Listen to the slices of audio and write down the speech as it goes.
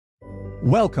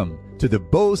Welcome to the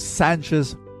Bo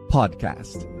Sanchez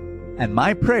podcast. And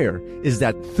my prayer is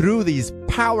that through these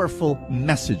powerful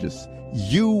messages,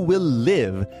 you will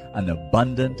live an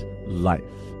abundant life.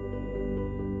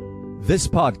 This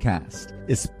podcast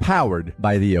is powered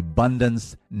by the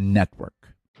Abundance Network.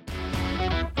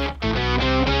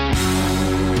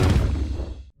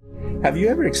 Have you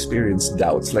ever experienced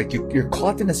doubts? Like you're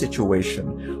caught in a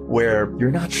situation where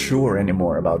you're not sure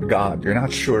anymore about God. You're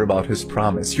not sure about His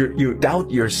promise. You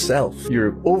doubt yourself.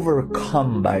 You're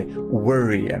overcome by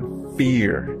worry and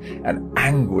fear and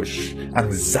anguish,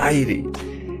 anxiety.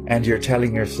 And you're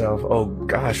telling yourself, oh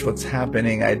gosh, what's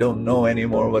happening? I don't know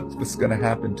anymore what's going to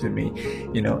happen to me.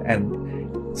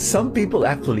 And some people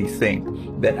actually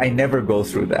think that I never go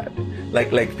through that.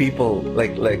 Like people,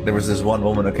 like there was this one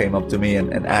woman who came up to me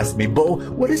and asked me, Bo,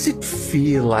 what does it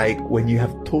feel like when you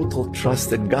have total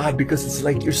trust in God? Because it's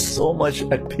like you're so much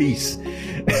at peace.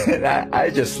 And I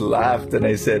just laughed and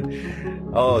I said,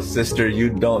 oh, sister, you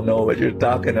don't know what you're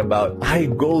talking about. I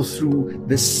go through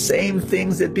the same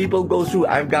things that people go through.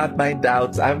 I've got my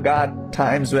doubts. I've got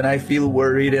times when I feel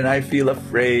worried and I feel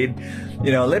afraid.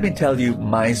 Let me tell you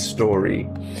my story.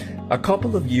 A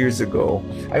couple of years ago,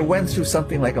 I went through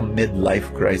something like a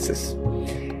midlife crisis.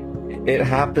 It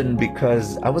happened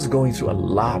because I was going through a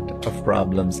lot of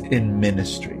problems in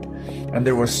ministry. And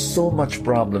there were so much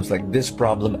problems, like this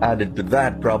problem added to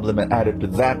that problem and added to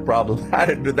that problem,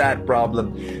 added to that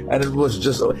problem. And it was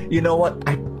just, you know what?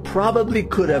 I probably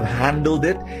could have handled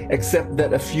it, except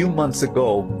that a few months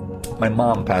ago, my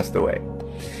mom passed away.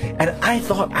 And I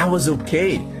thought I was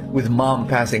okay with mom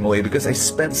passing away because I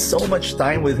spent so much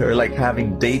time with her, like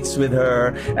having dates with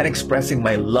her and expressing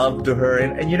my love to her.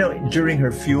 And during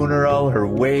her funeral, her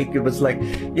wake, it was like,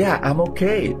 yeah, I'm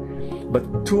okay.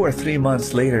 But 2 or 3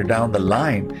 months later down the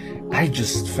line, I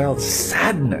just felt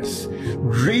sadness,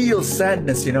 real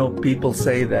sadness. People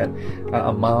say that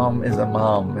a mom is a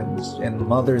mom, and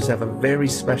mothers have a very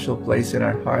special place in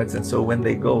our hearts. And so when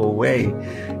they go away,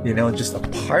 just a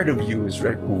part of you is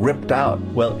ripped out.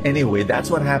 Well, anyway, that's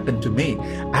what happened to me.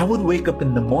 I would wake up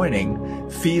in the morning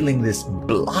feeling this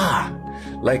blah.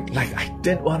 Like I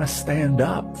didn't want to stand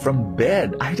up from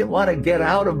bed. I didn't want to get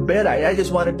out of bed. I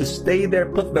just wanted to stay there,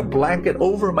 put the blanket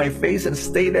over my face and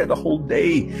stay there the whole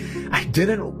day. I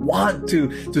didn't want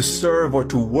to serve or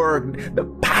to work. The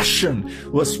passion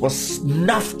was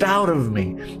snuffed out of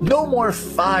me. No more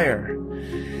fire.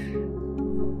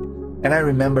 And I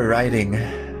remember writing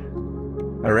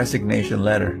a resignation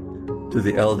letter to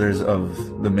the elders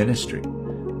of the ministry.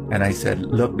 And I said,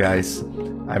 look guys,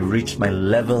 I've reached my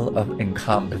level of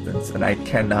incompetence and I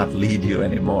cannot lead you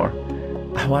anymore.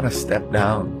 I want to step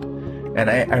down. And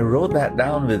I wrote that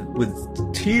down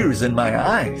with tears in my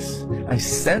eyes. I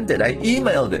sent it, I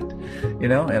emailed it,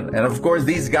 and of course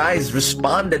these guys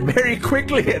responded very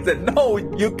quickly and said, no,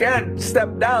 you can't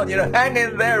step down, hang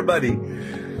in there, buddy.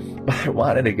 But I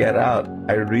wanted to get out.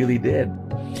 I really did.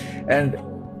 And,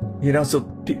 so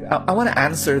I want to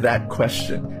answer that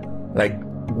question. Like,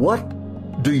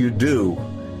 what do you do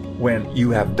when you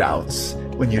have doubts,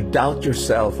 when you doubt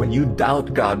yourself, when you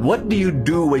doubt God? What do you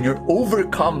do when you're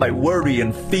overcome by worry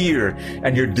and fear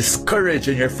and you're discouraged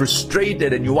and you're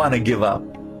frustrated and you want to give up?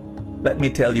 Let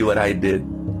me tell you what I did.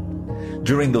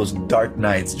 During those dark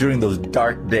nights, during those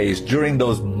dark days, during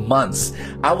those months,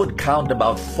 I would count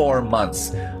about 4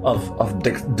 months of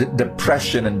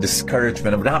depression and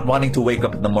discouragement, of not wanting to wake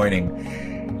up in the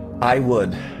morning. I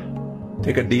would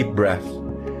take a deep breath,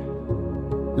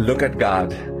 look at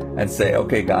God, and say,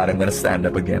 okay, God, I'm going to stand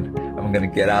up again. I'm going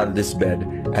to get out of this bed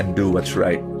and do what's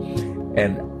right.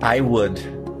 And I would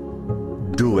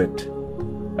do it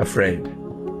afraid.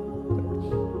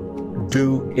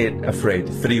 Do it afraid.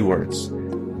 3 words.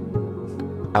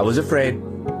 I was afraid.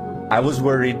 I was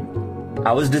worried.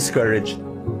 I was discouraged.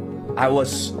 I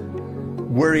was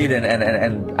worried and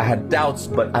I had doubts,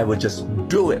 but I would just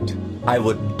do it. I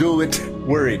would do it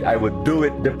worried. I would do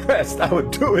it depressed. I would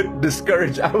do it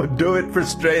discouraged. I would do it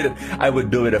frustrated. I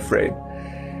would do it afraid.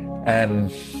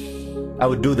 And I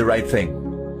would do the right thing.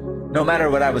 No matter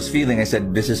what I was feeling, I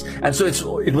said, this is... And so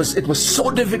it was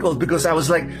so difficult because I was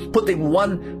like putting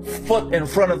one foot in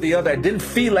front of the other. I didn't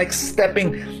feel like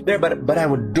stepping there, but I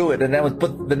would do it. And I would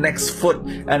put the next foot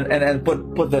and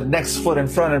put the next foot in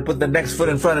front and put the next foot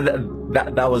in front. And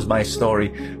that was my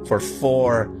story for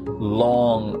 4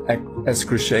 long,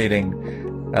 excruciating,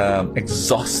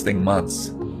 exhausting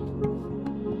months.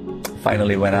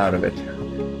 Finally went out of it.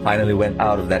 Finally went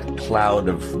out of that cloud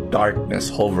of darkness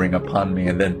hovering upon me,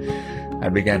 and then I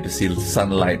began to see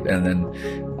sunlight, and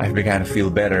then I began to feel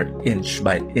better inch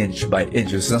by inch by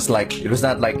inch. It was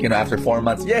not like, after 4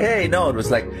 months, yay! No, it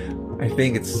was like I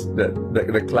think it's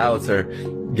the clouds are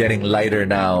getting lighter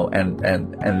now, and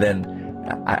then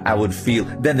I would feel,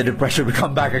 then the depression would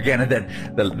come back again, and then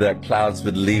the clouds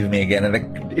would leave me again, and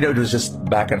it was just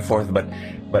back and forth.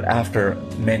 But after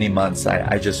many months,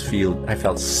 I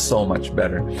felt so much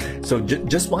better. So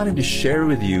just wanted to share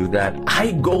with you that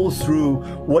I go through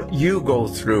what you go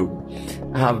through.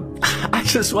 I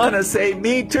just want to say,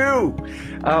 me too.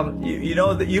 You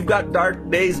know that you've got dark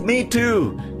days. Me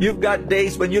too. You've got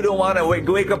days when you don't want to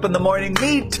wake up in the morning.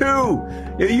 Me too.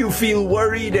 You feel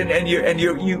worried and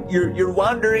you're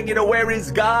wondering, where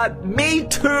is God? Me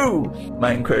too.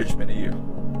 My encouragement to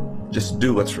you: just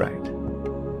do what's right.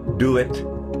 Do it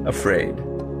afraid.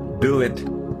 Do it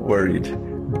worried.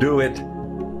 Do it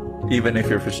even if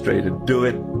you're frustrated. Do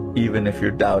it even if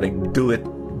you're doubting. Do it.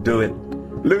 Do it.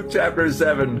 Luke chapter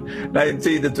 7,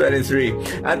 19 to 23.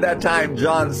 At that time,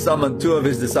 John summoned two of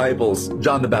his disciples,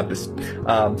 John the Baptist.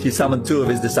 He summoned two of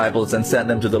his disciples and sent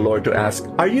them to the Lord to ask,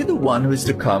 "Are you the one who is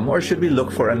to come, or should we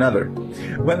look for another?"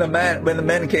 When the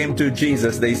men came to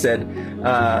Jesus, they said,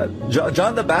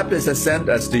 John the Baptist has sent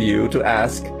us to you to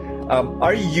ask,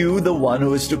 are you the one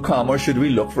who is to come, or should we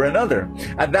look for another?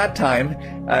 At that time,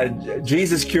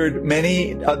 Jesus cured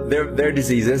many of their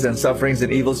diseases and sufferings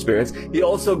and evil spirits. He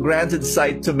also granted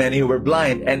sight to many who were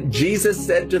blind. And Jesus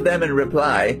said to them in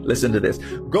reply, listen to this,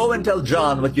 "Go and tell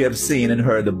John what you have seen and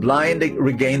heard. The blind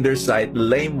regain their sight, the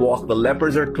lame walk, the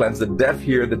lepers are cleansed, the deaf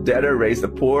hear, the dead are raised, the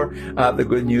poor have the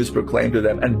good news proclaimed to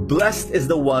them. And blessed is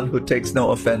the one who takes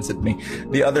no offense at me."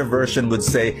 The other version would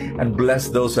say, "And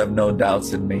blessed those who have no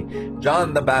doubts in me."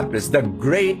 John the Baptist, the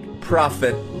great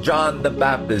prophet John the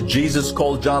Baptist. Jesus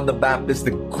called John the Baptist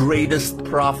the greatest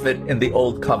prophet in the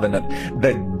Old Covenant.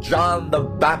 The John the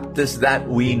Baptist that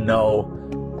we know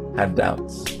had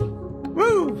doubts.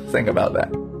 Woo! Think about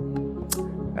that.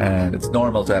 And it's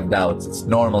normal to have doubts. It's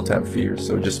normal to have fears.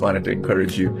 So just wanted to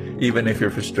encourage you, even if you're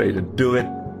frustrated, do it.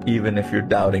 Even if you're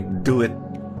doubting, do it.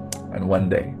 And one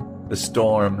day, the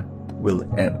storm will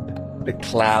end. The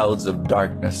clouds of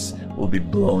darkness will be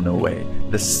blown away.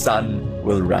 The sun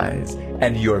will rise,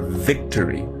 and your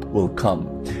victory will come.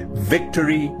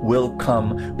 Victory will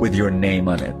come with your name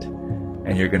on it,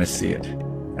 and you're going to see it.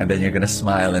 And then you're going to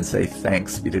smile and say,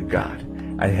 "Thanks be to God.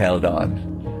 I held on."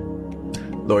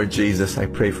 Lord Jesus, I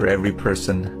pray for every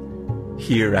person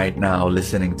here right now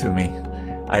listening to me.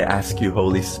 I ask you,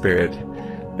 Holy Spirit,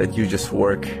 that you just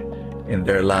work in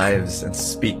their lives and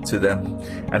speak to them.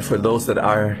 And for those that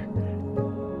are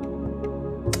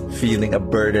feeling a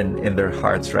burden in their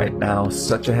hearts right now,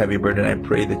 such a heavy burden, I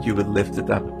pray that you would lift it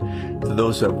up. To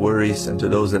those who have worries and to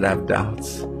those that have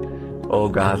doubts, oh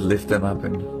God, lift them up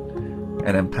and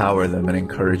empower them and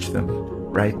encourage them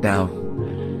right now,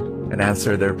 and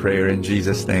answer their prayer in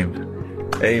Jesus' name.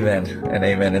 Amen and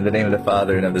amen. In the name of the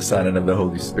Father, and of the Son, and of the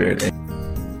Holy Spirit.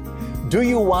 Do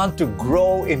you want to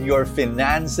grow in your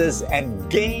finances and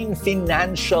gain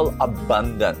financial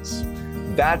abundance?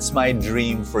 That's my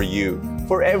dream for you.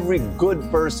 For every good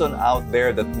person out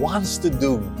there that wants to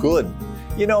do good.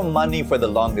 Money for the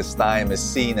longest time is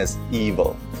seen as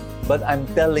evil. But I'm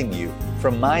telling you,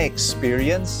 from my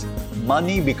experience,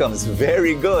 money becomes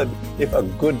very good if a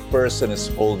good person is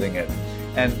holding it.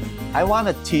 And I want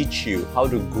to teach you how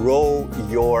to grow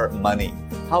your money,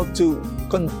 how to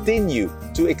continue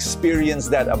to experience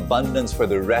that abundance for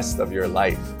the rest of your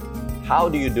life. How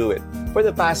do you do it? For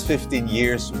the past 15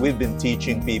 years, we've been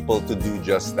teaching people to do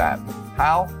just that.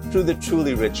 How? Through the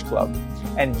Truly Rich Club.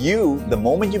 And the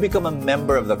moment you become a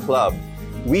member of the club,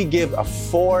 we give a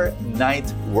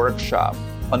 4-night workshop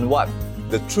on what?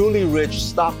 The Truly Rich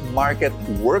Stock Market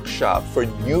Workshop for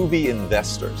newbie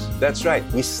investors. That's right.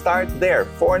 We start there,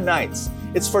 4 nights.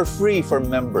 It's for free for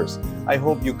members. I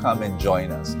hope you come and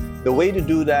join us. The way to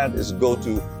do that is go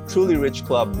to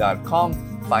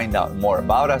trulyrichclub.com, find out more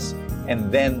about us,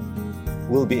 and then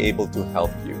we'll be able to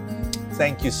help you.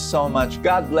 Thank you so much.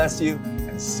 God bless you,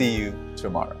 and see you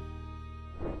tomorrow.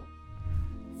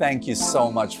 Thank you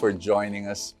so much for joining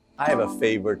us. I have a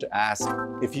favor to ask.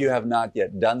 If you have not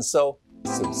yet done so,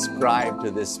 subscribe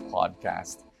to this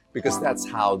podcast, because that's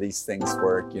how these things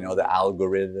work, the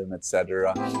algorithm,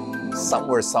 etc.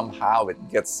 Somewhere, somehow, it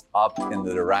gets up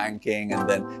into the ranking, and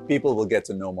then people will get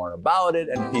to know more about it,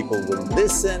 and people will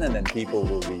listen, and then people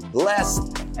will be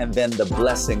blessed, and then the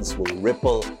blessings will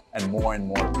ripple, and more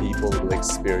people will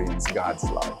experience God's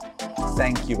love.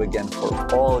 Thank you again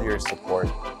for all your support,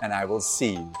 and I will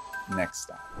see you next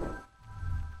time.